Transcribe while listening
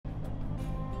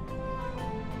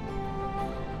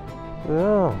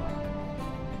Yeah.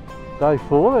 Day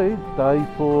 4, eh? Day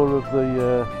 4 of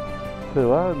the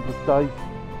tour and day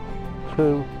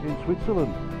 2 in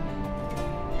Switzerland.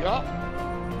 Yeah.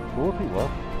 Thought it was.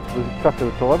 There's track of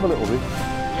the time a little bit.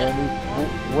 Yeah. And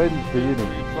it's Wednesday,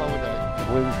 isn't it? Friday.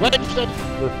 Wednesday.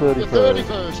 The 31st. The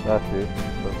 31st. That's it.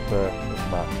 That's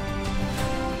mad.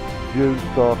 June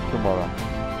starts tomorrow.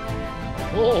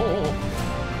 Oh.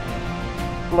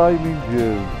 Flaming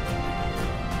June.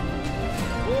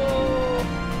 Oh.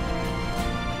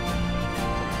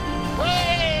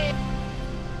 Hey.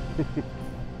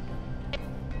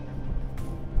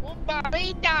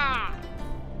 Umbarita.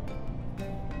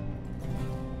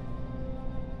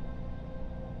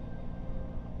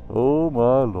 Oh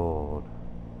my lord.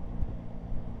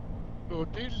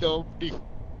 Lovely, lovely.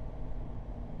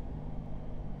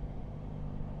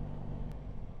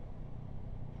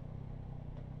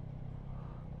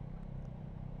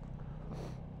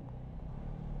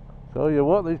 Tell you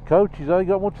what, these coaches ain't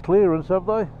got much clearance, have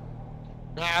they?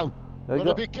 Now, They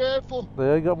gotta be careful.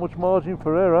 They ain't got much margin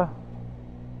for error.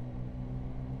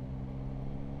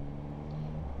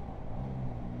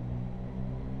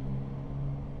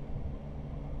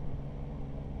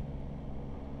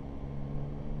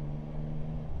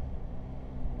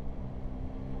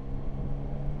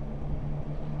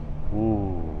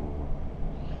 Ooh,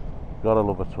 gotta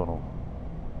love a tunnel.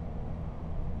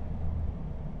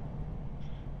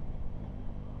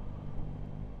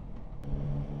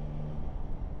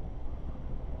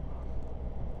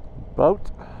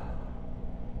 Boat.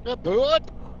 The boat.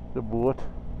 The boat.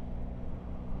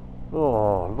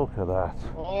 Oh, look at that.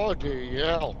 Oh dear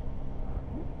hell.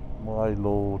 My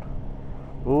lord.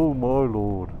 Oh my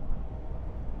lord.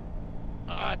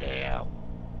 Oh dear.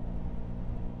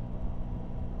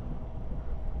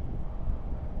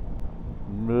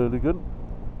 Mulligan.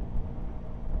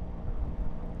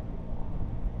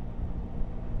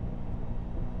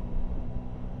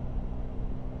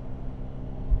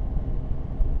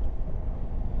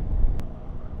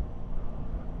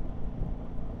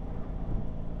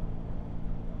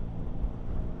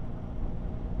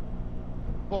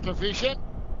 Water fishing.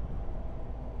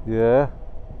 Yeah.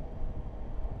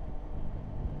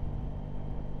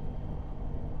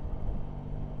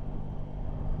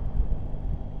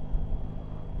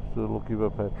 Still looking for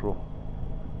petrol.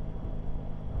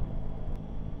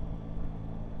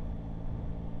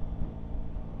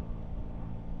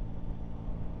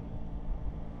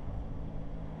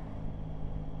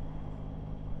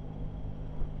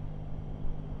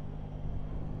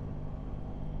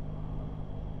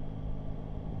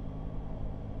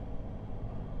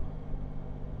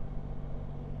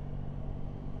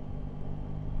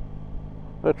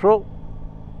 Petrol.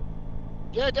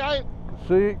 Yeah, Dave.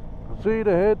 Can see it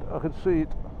ahead. I can see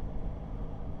it.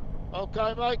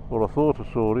 Okay, mate. Well, I thought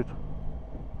I saw it.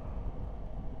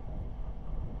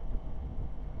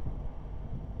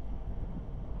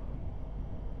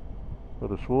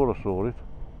 But I swore I saw it.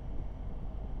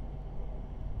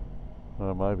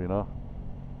 No, maybe not.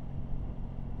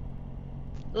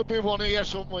 There'll be one here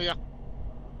somewhere.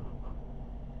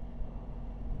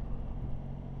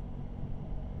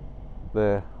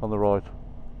 There, on the right.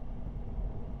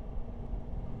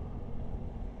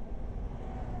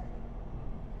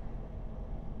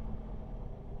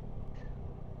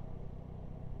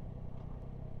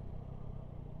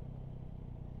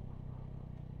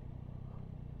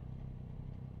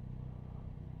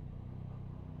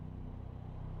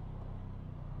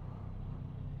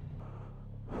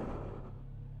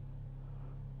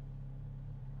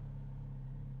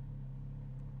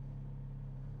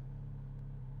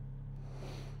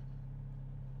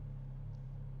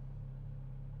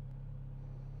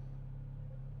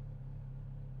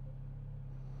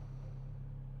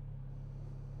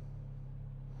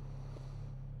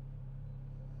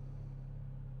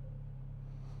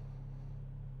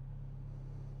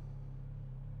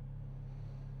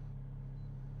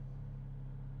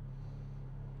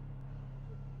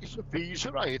 It's a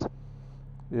visa, right?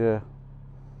 Yeah.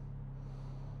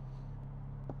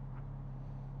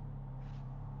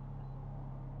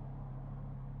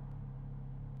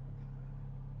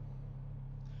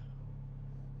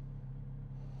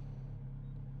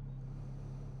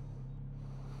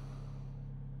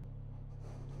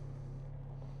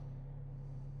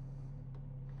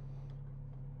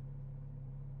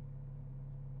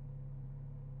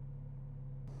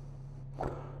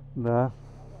 Nah.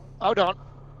 Hold on.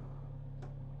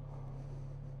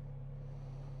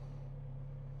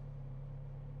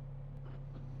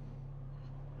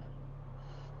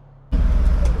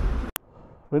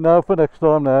 We know for next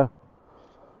time now.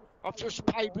 I've just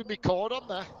paid with my card on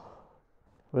there.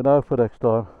 We know for next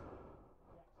time.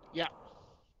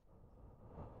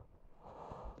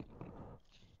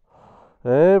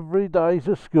 Every day's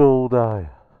a school day.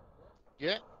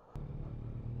 Yeah.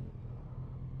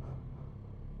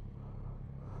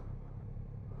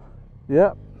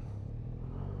 Yep.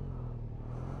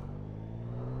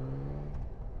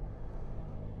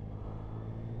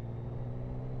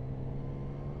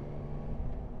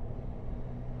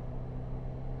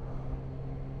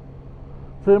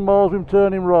 Two miles him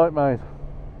turning right, mate.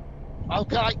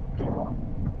 Okay.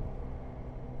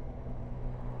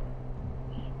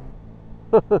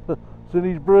 Seen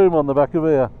his broom on the back of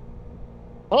here.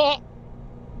 Oh.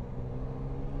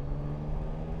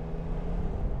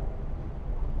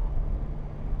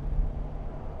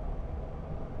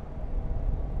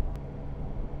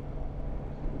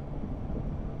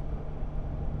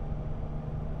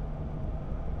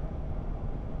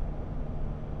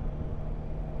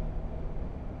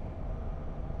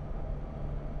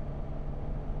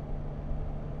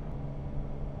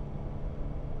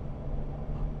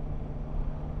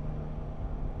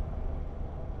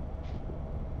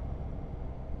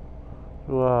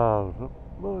 Wow, the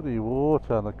bloody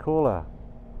water and the colour.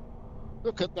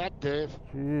 Look at that, Dave.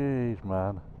 Jeez,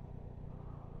 man.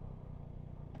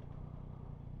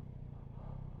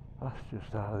 That's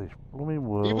just out of this blooming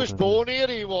world. He was isn't born it?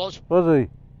 here, he was. Was he?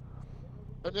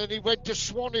 And then he went to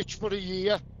Swanage for a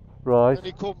year. Right. And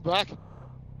he come back.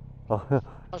 I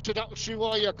said, I can see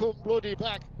why you come bloody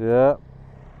back. Yeah.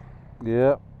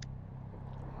 Yeah.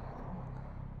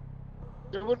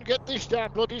 You wouldn't get this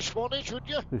down bloody Swanage, would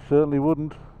you? He certainly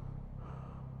wouldn't.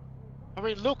 I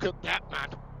mean, look at that, man.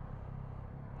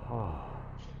 Oh.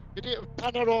 Did it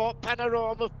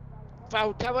panorama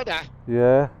photo of that?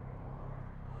 Yeah.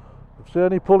 If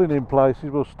there's any pulling in places,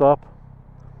 we'll stop.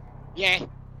 Yeah.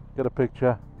 Get a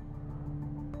picture.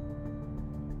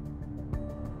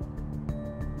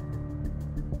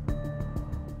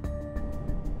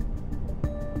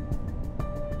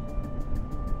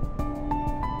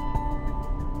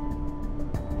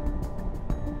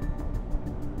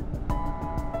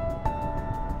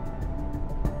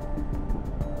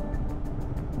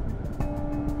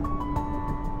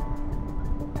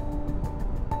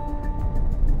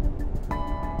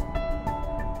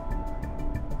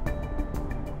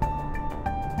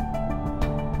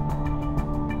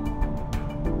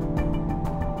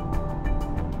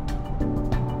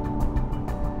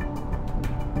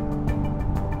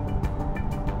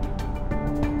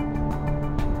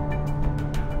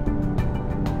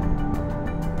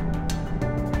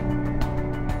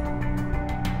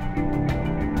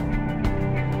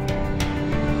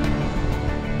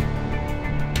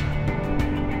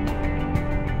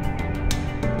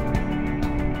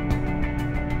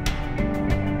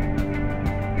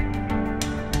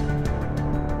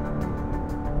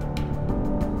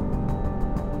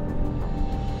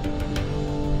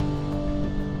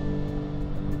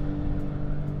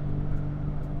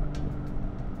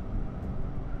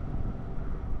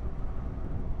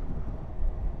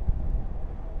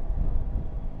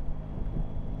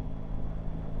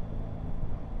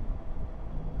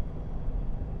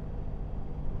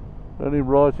 Running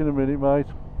right in a minute, mate.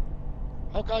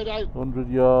 Okay, now. 100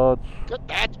 yards. Get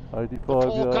that. 85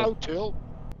 Fork yards. out till.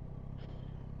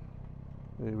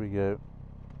 Here we go.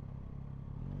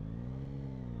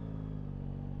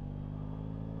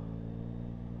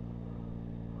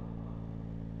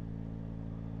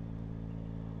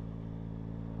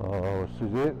 Oh, this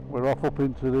is it. We're off up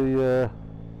into the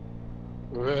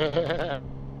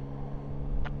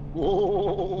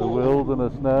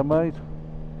wilderness now, mate.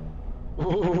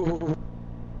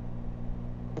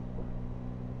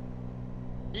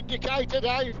 Indicator,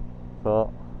 Dave.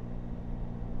 So.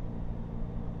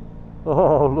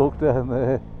 Oh, look down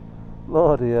there.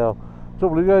 Bloody hell.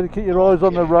 Trouble is, you have to keep your eyes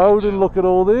on the road and look at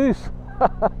all this.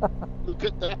 Look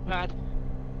at that, man.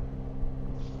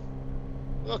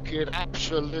 Looking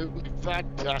absolutely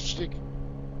fantastic.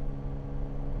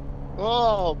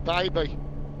 Oh, baby.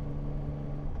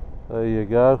 There you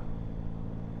go.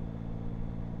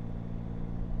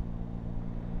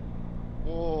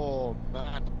 Oh,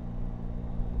 man.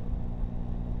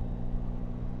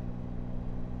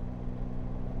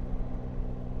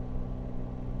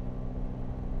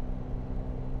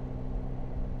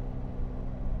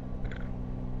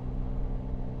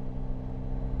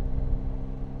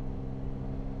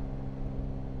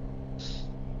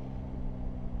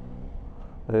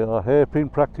 There are hairpin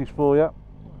practice for you.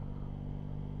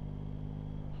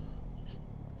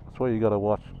 That's what you got to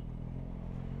watch.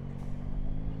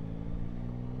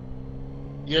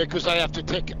 Yeah, because they have to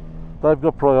take it. They've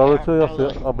got priority,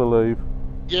 I believe.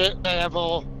 Yeah, they have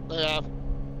all. They have.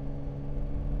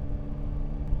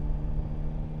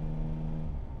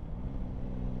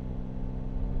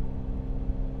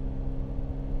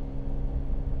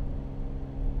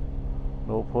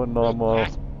 0.9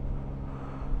 miles.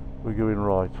 We're going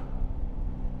right.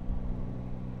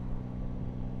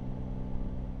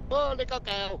 Oh, little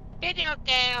girl. Little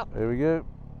girl. Here we go.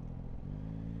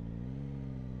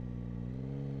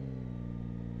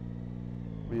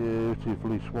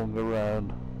 Beautifully swung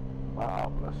around.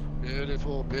 Marvellous.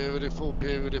 Beautiful, beautiful,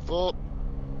 beautiful.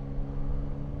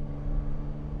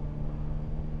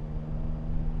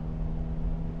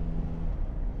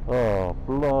 Oh,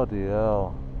 bloody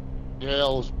hell.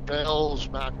 Bells, bells,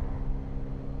 man.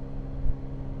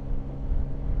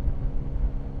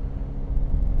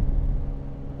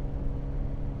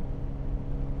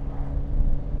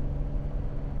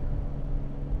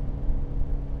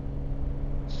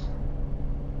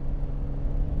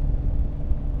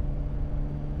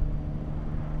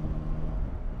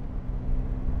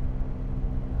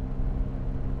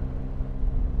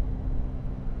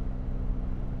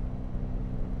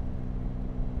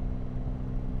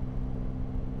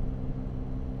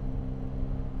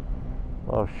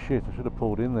 Oh shit, I should have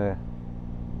pulled in there.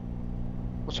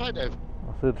 What's that, Dave?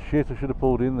 I said shit, I should have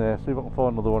pulled in there. See if I can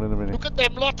find another one in a minute. Look at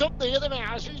them lot up there, them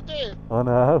houses, Dave. I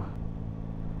know.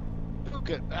 Look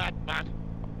at that, man.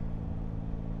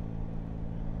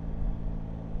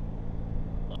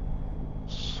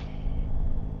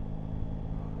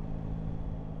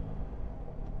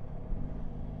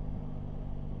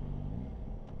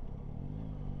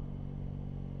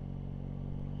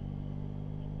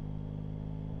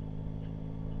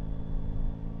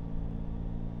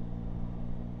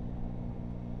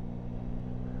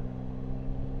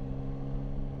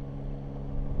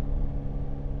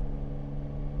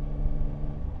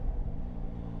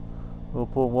 We'll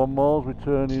put 1 miles, we're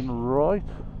turning right,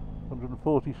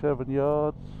 147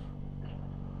 yards,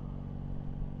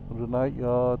 108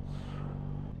 yards.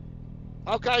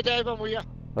 Okay, Dave, I'm with you.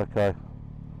 Okay,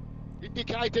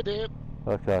 Indicator, Dave.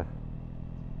 okay.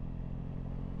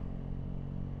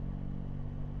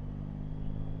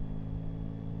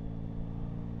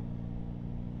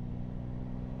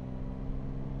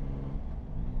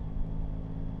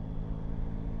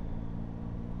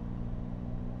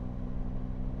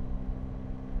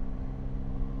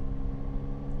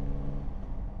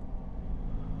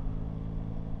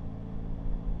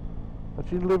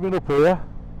 Imagine living up here.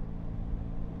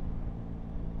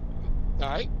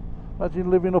 Right. Imagine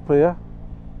living up here.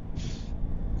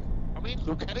 I mean,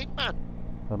 look at it, man.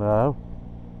 I know.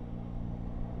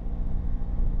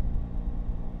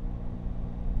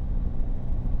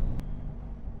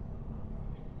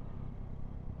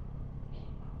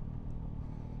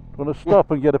 Do you want to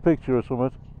stop and get a picture or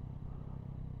something?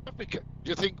 Do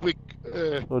you think we...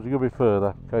 Or do you go a bit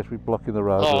further, in case we're blocking the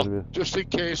road? Oh, just in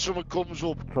case someone comes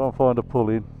up. Try and find a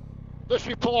pull-in. Let's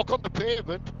we park on the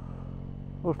pavement.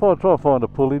 We'll try and find a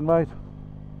pull-in, mate.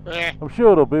 Yeah. I'm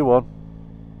sure there'll be one.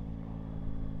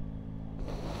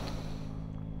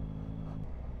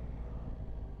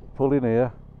 Pull in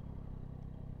here.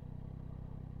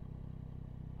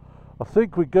 I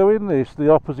think we're going this the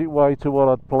opposite way to what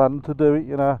I'd planned to do it,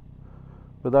 you know.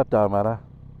 But that don't matter.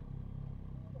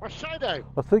 What's that, Dave?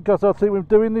 I think we're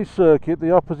doing this circuit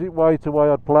the opposite way to the way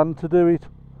I'd planned to do it.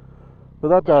 But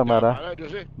that don't matter.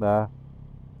 Does it? Nah.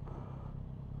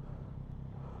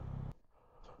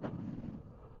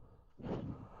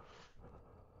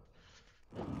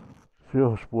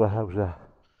 Just wowza.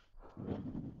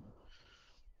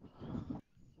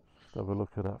 Just have a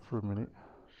look at that for a minute.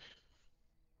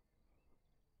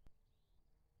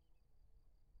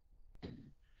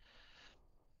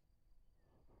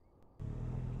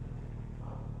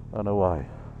 And away.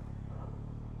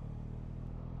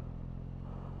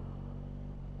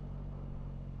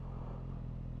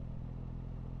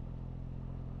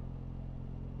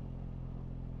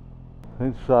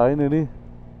 Insane, isn't he?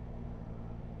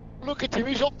 Look at him,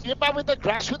 he's up there, man, with the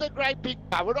grass with a great big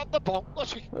power on the bottom.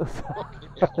 What's he?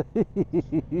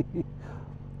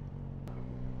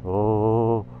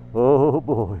 Oh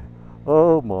boy.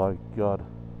 Oh my God.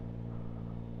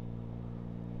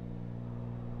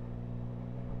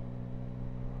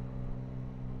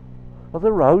 Are the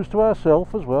rows to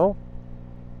ourselves as well?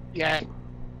 Yeah.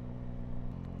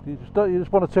 You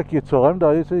just want to take your time,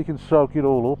 don't you, so you can soak it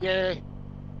all up? Yeah.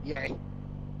 Yeah.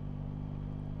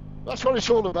 That's what it's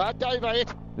all about, Dave, ain't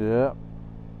it? Yeah.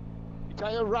 It's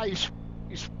a race.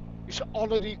 It's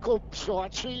already come, so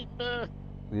I've seen...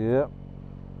 Yeah.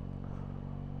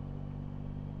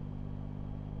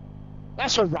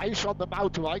 That's a race on the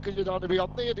motorway, because you don't want to be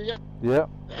on there, do you? Yeah.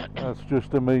 That's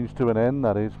just a means to an end,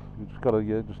 that is. You just got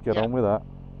to just get on with that.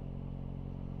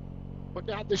 But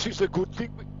now this is a good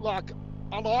thing. Like,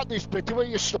 I like this better when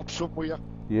you stop somewhere.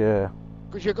 Yeah.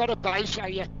 Because you got a base,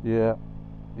 ain't you? Yeah.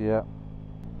 Yeah.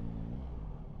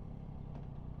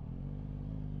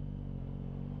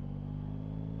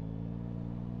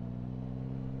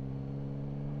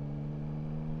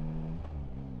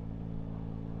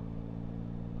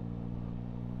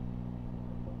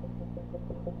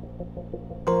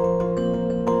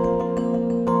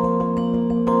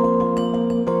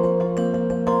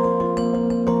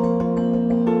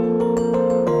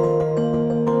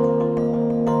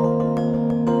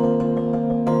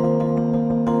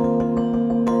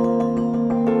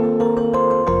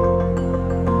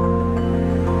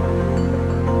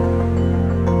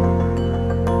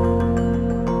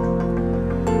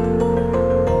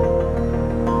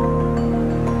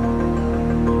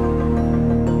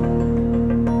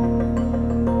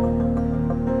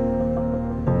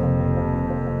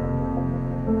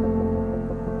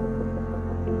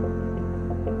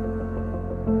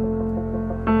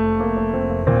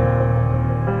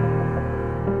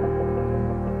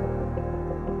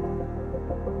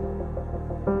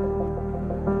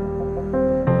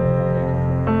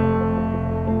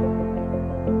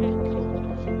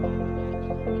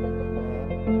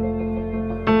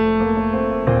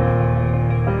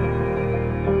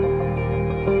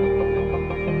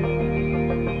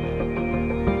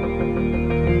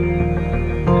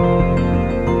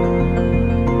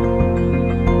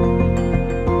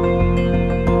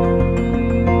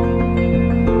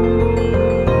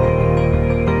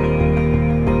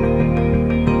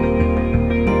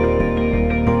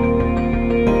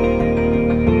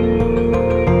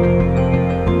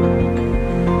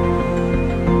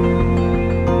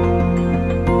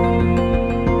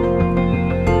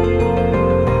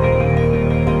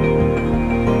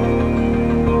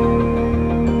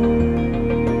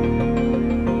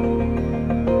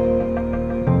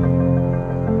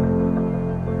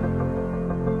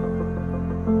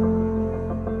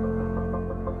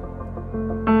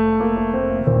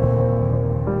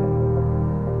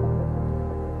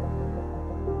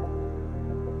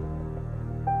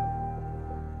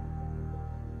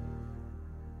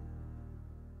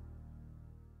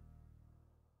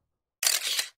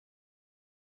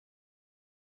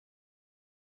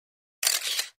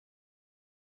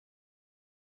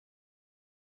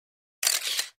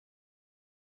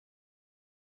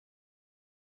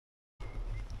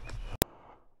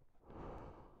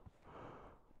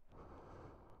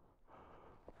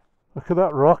 Look at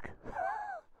that rock.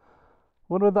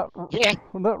 Wonder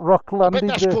when that rock landed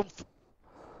there.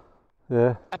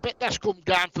 Yeah. I bet that's come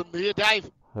down from there,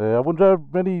 Dave. Yeah, I wonder how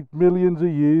many millions of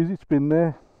years it's been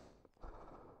there.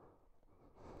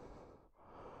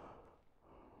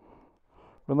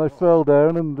 When they fell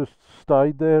down and just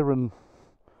stayed there and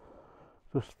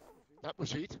just... That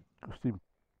was it. Just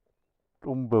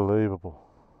unbelievable.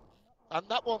 And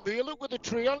that one there, look with the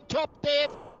tree on top, Dave.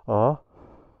 Ah.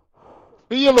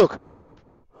 Here, look.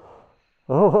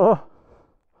 Oh.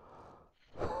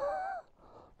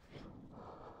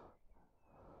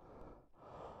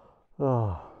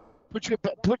 Oh. Put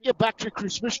your battery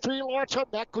Christmas tree lights on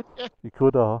that, couldn't you? You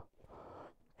could,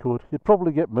 could. You'd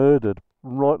probably get murdered,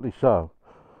 rightly so,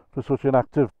 for such an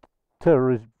act of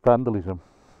terrorist vandalism.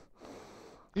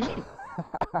 In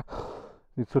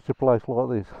such a place like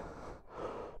this.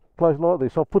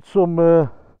 I'll put some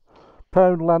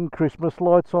Poundland Christmas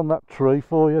lights on that tree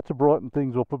for you to brighten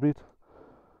things up a bit.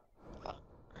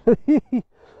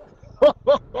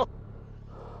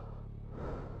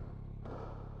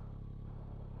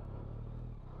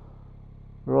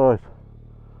 Right.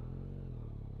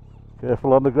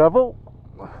 Careful on the gravel.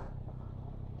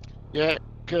 Yeah,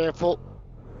 careful.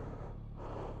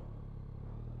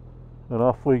 And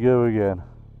off we go again.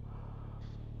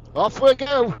 Off we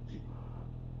go.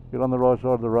 Get on the right side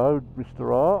of the road,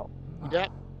 Mr. R. Yeah.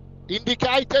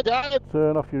 Indicator, Dave.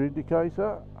 Turn off your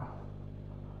indicator.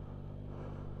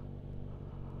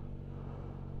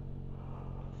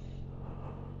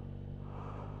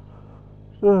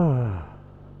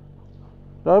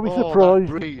 Don't be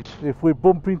surprised if we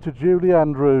bump into Julie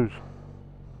Andrews.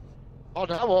 Oh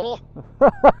no,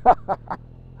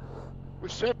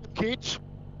 with 7 kids.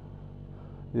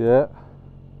 Yeah.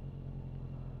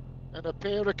 And a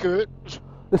pair of curtains.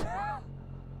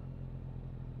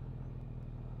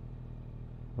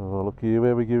 Oh, look here,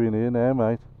 where we going here now,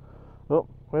 mate? Oh,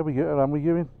 where we going? Am we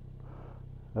going?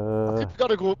 I think we've got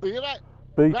to go up here, right?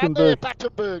 Beatenberg.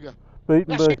 Beatenberg.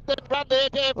 That's it then, round there,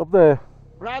 Dave. Up there.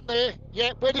 Round there,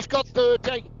 yeah, where it's got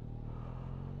 30.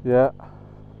 Yeah.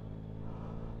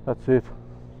 That's it.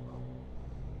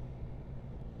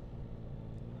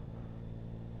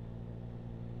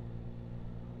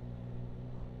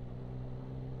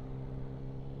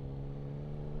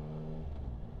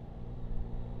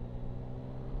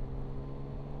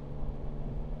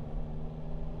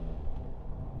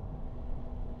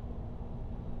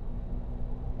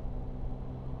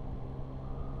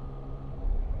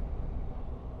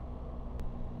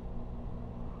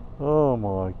 Oh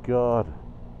my God.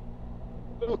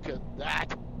 Look at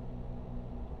that.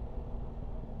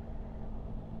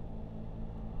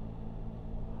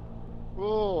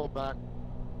 Oh man.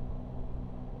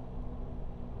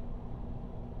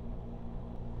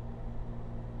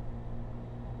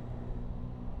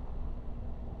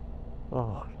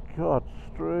 Oh God,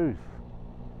 Struth.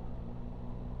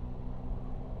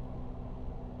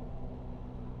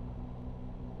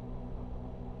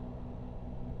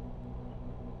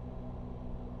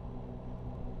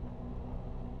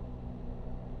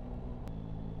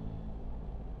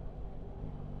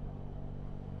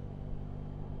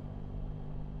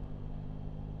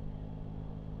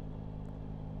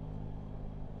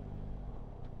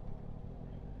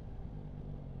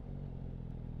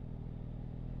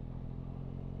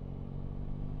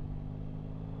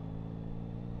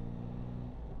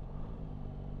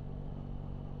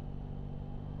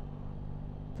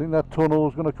 think that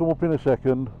tunnel's going to come up in a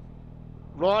second.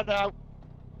 Right now.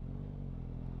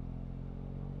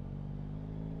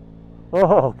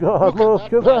 Oh God,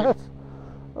 look at that!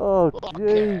 Oh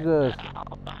Jesus!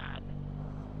 Oh, man.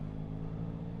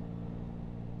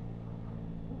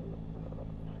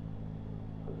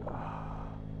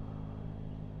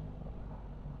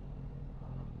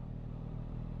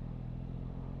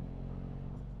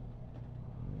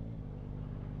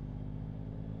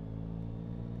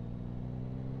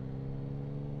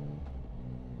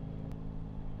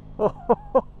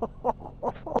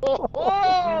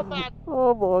 Oh, man.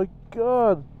 Oh my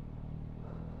God!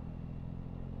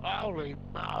 Holy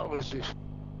Moses.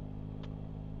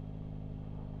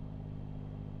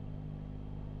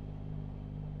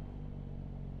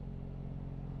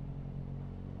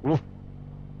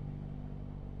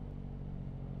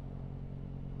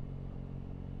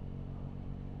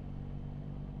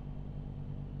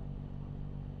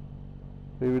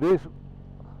 Here it is.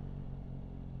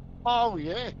 Oh,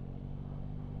 yeah.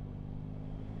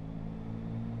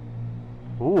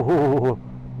 Ooh,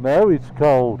 now it's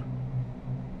cold.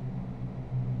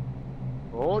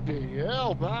 Oh, dear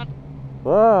hell, man.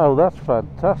 Wow, that's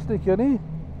fantastic, isn't it?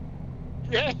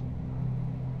 Yeah.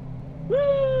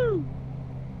 Woo!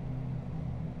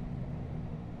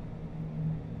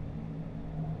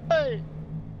 Hey.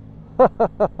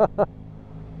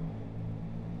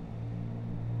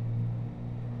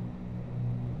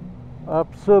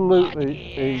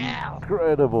 Absolutely Yeah.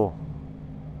 incredible.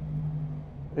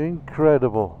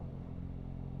 Incredible.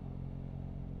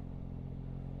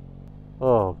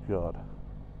 Oh God.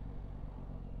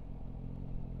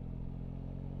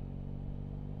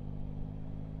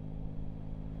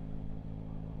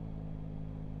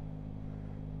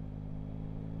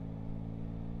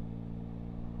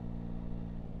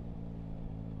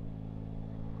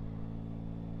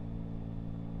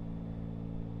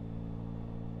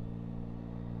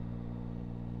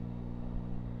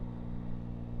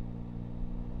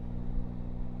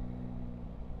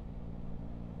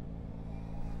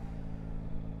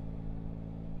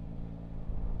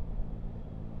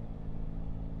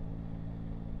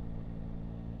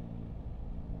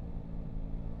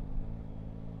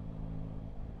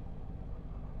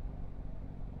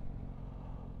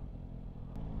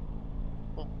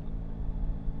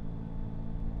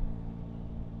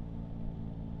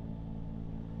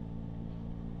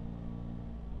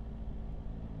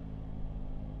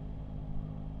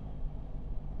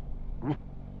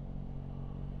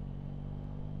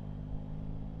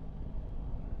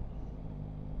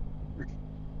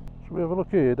 Should we have a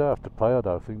look here? You don't have to pay, I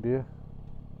don't think, do you?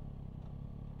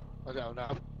 I don't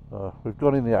know. We've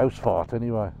gone in the house fart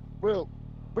anyway. Well,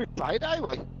 we paid, ain't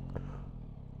we?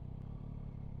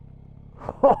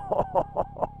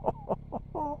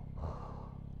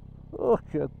 Look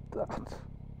at that.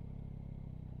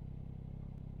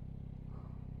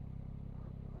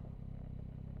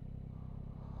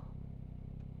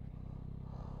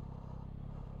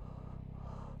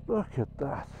 Look at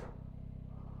that.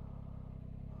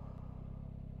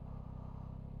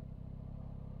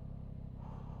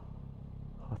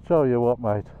 I'll tell you what,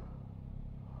 mate.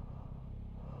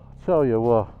 I'll tell you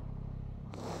what.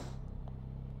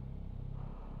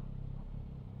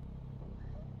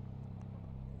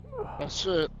 That's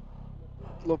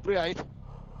lovely, ain't it?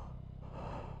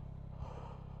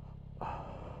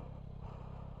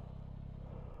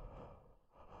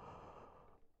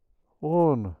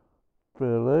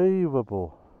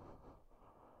 Unbelievable.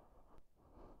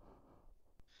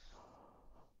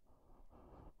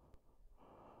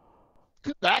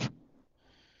 Look at that.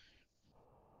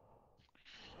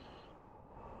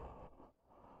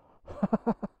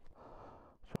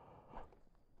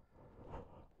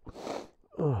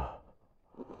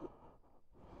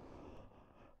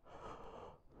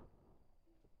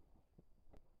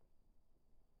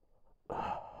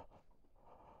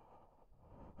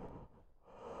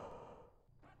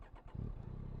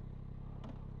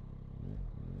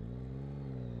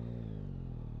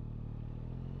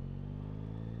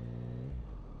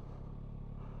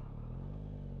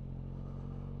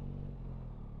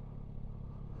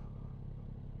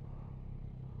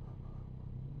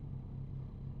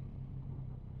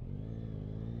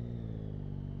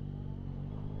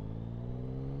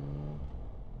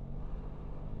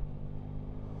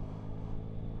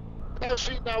 Don't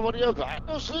see nobody of that,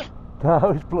 does there?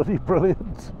 No, it's bloody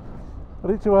brilliant.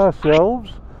 Put it to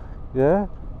ourselves. Yeah.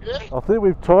 Yeah. I think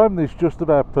we've timed this just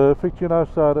about perfect, you know,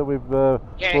 so that we've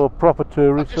Yeah. for proper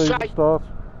tourist I just season say- starts.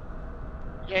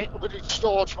 Yeah, but it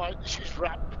starts, mate. This is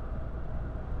wrapped.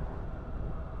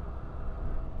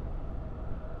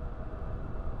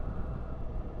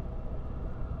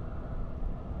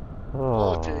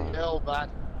 hell, man.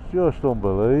 Just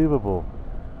unbelievable.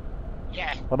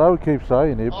 Yeah. I know we keep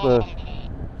saying it, but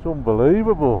it's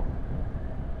unbelievable.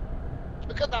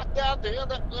 Look at that down there.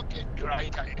 That looking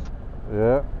great, ain't it?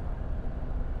 Yeah.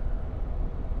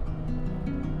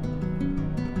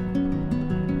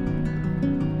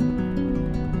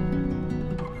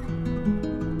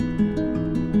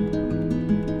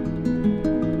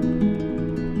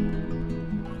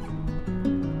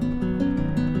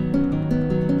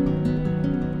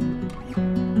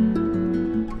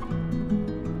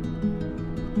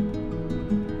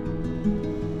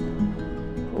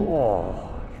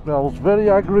 Smells very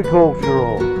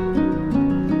agricultural.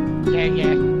 Yeah,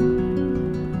 yeah.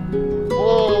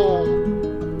 Oh,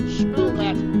 smell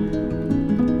that.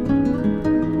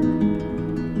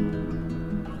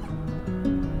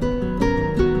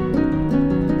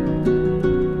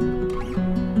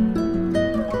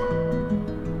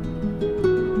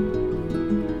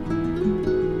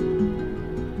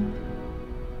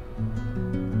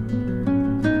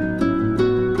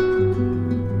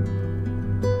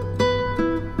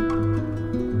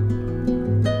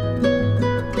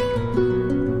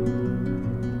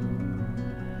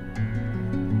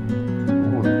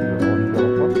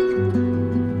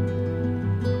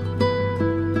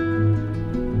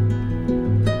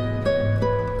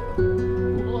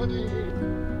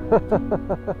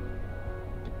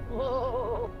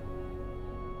 Whoa.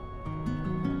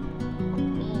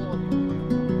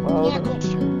 Oh, I got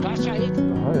some bass at it.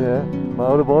 Oh yeah,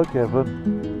 motorbike Kevin.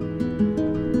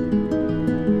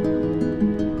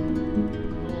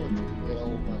 Oh,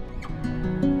 hell, man.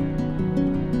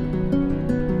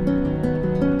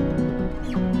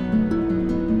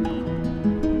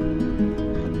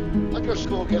 I just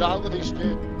can't get over this,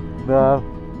 dude. No,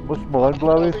 must mind I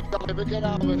blowing. think I'll never get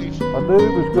over this. I knew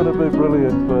it was going to be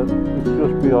brilliant, but it's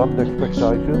just beyond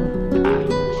expectations.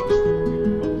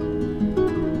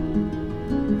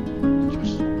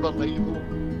 Just unbelievable.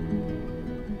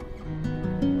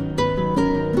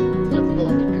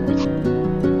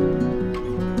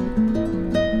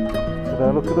 You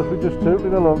know, look at us, we're just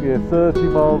tooting along here, 30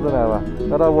 miles an hour.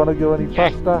 I don't want to go any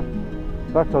faster.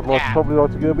 In fact, I'd probably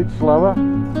like to go a bit slower.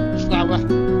 Slower.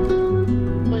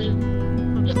 Well,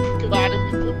 just think about it.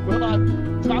 When I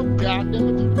drove down there,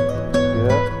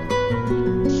 Yeah.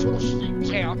 sort of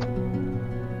sticks out.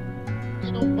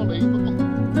 It's unbelievable.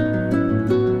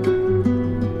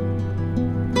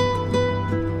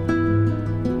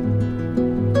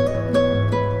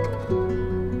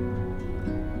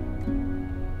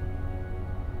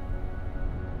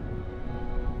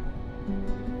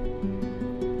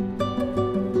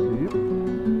 Yep.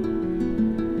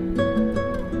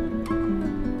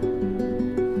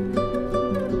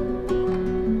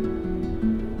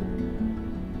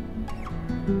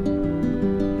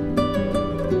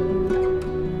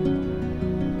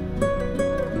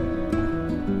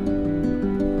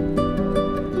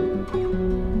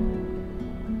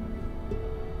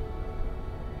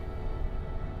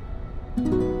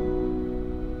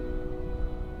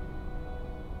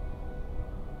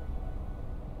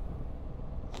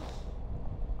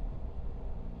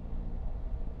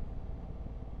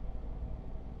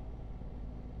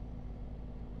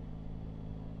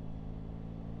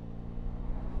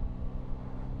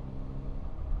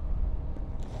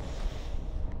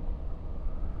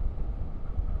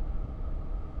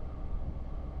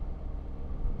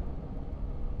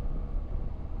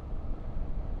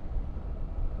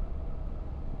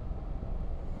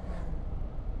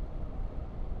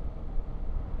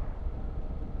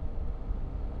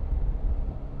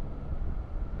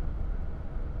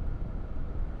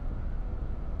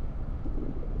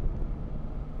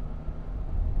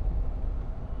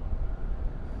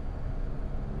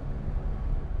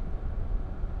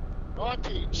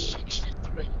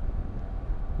 $1963.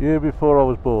 Year before I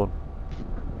was born.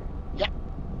 Yeah.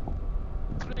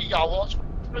 3 hours.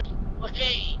 3.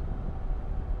 Okay.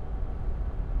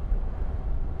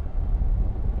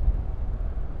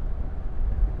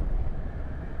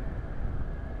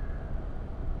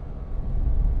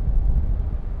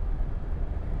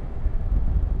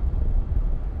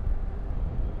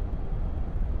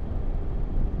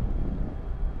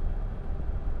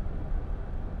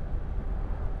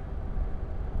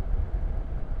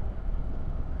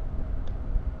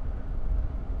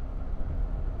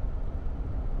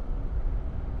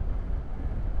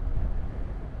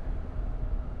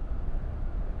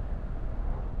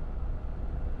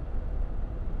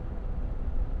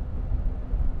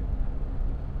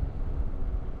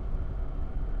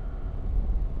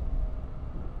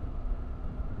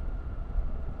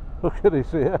 Look at this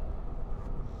here.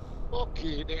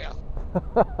 Okay, now.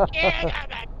 Yeah,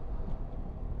 man.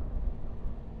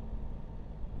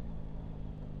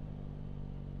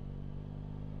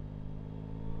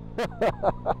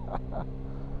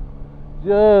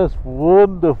 Just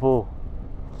wonderful.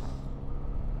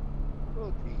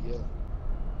 Oh dear.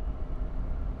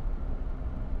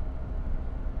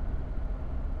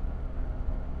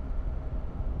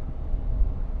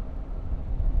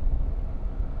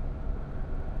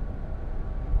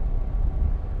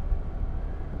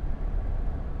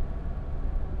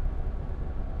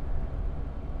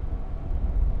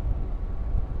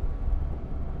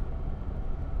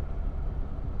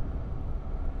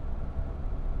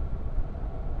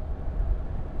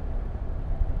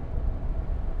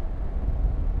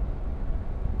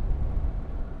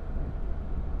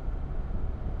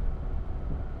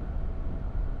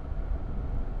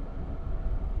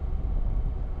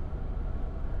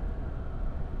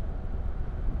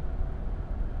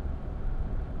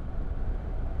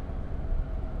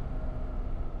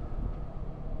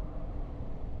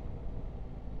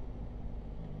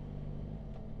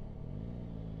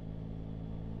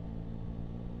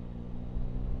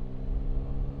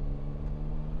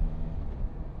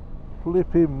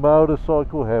 Flipping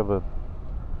motorcycle heaven.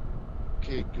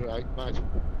 Okay, great, mate.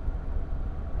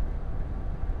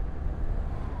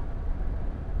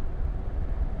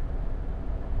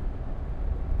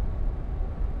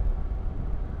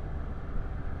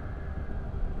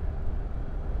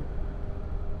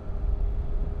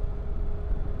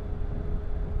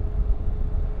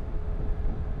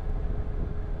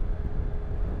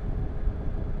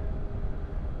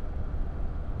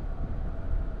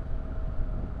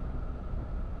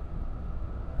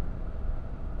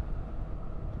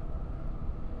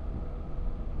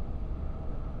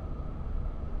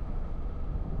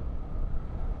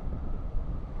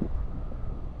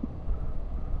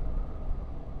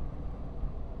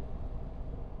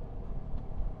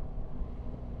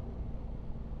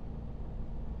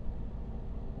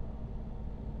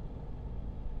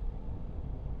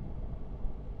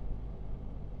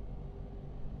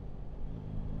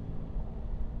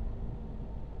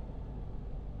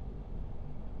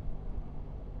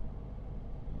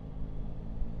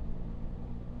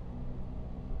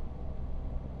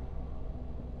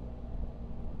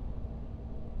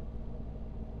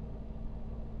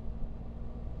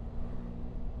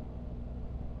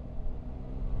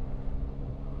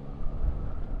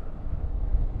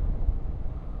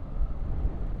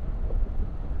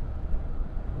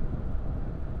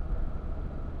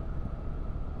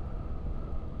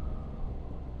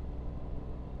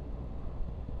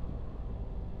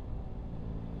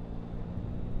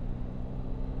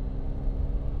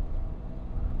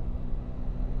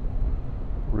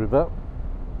 River.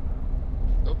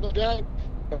 Up the day.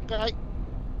 Okay. I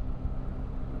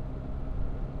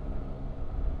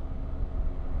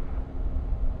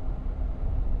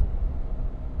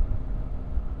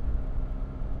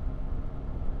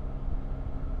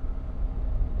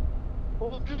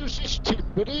wonder who's this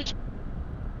timber is.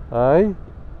 Hey?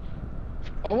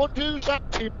 I wonder who's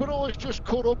that timber I was just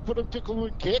cut up for them to come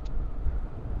and get.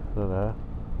 Don't know.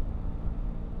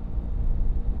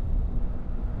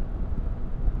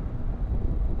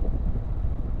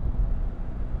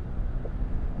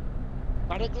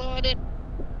 Paragliding.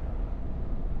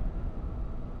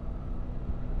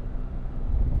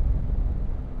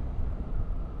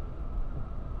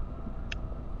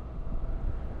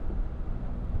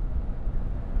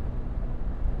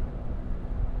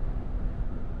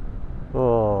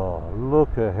 Oh,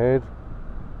 look ahead.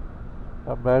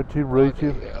 That mountain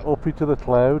reaching yeah. up into the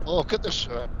cloud. Look at the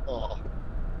snow. Oh,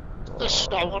 the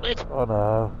snow on it. I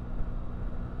know.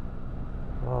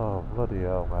 Oh, bloody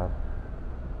hell, man.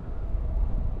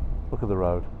 Look at the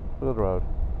road. Look at the road.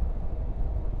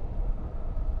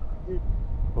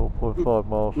 0.5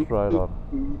 miles straight on.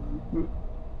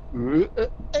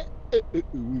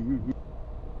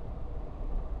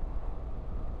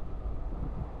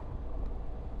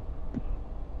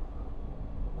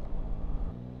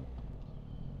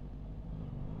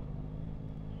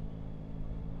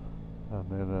 And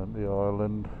then the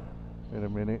island in a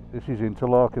minute. This is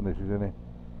Interlaken, this is, isn't it?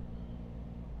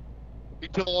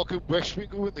 Interlaken West, we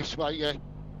going this way, yeah.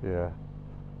 Yeah.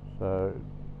 So,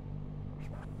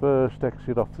 first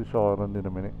exit off this island in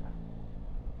a minute.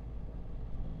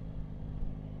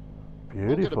 We'll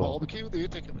get a Beautiful. barbecue there,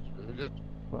 taking it.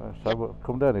 So we'll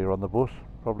come down here on the bus,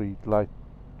 probably late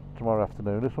tomorrow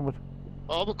afternoon or something.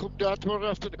 Oh, we'll come down tomorrow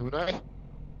afternoon, eh?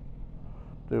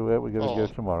 Do where we're going to Oh. go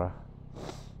tomorrow.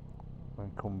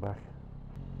 And come back.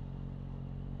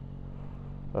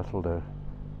 That'll do.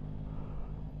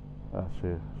 That's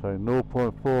it. So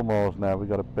 0.4 miles now, we've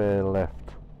got a bare left.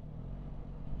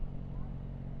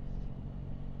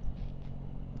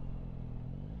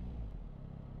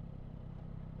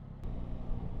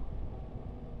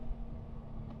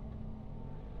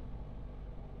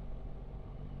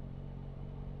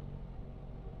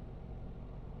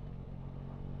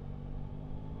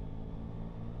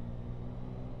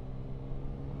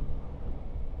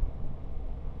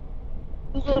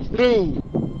 Blue.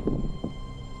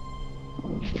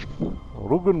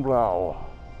 Ruggenblau.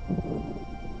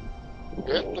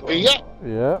 Yeah, the beer.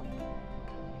 Yeah.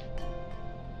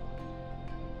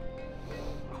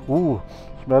 Ooh,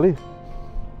 smelly.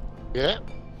 Yeah.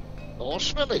 Oh,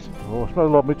 smelly. Oh, it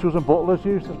smells like Mitchells and Butlers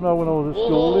used to smell when I was at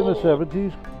school in the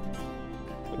 70s.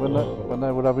 When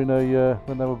they were having a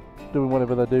when they were doing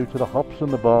whatever they do to the hops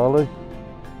and the barley.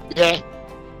 Yeah.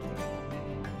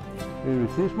 Here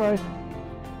it is, mate.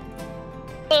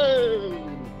 Oh.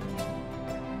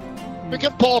 We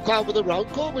can park over the road,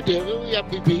 can't we, do? We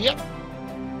have the beer.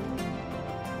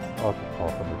 I'll just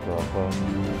park on the car park.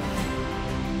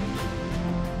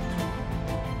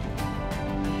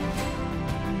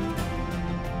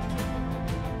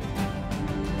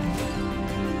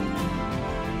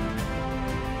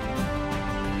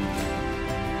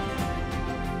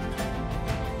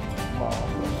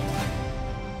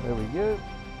 There we go.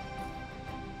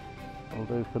 That'll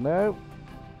do for now.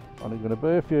 Only going to be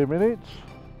a few minutes.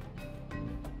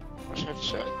 What's that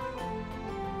say?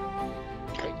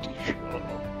 Katie Shaw.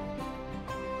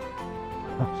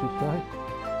 What's he say?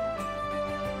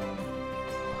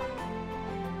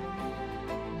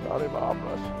 Very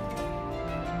marvellous.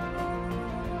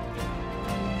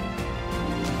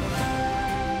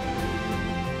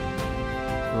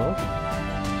 Right.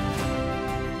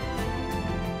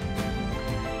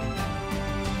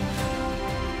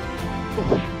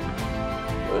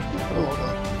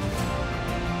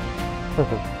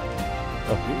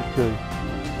 That's it too.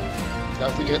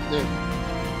 Don't forget the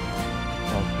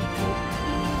Nice and good.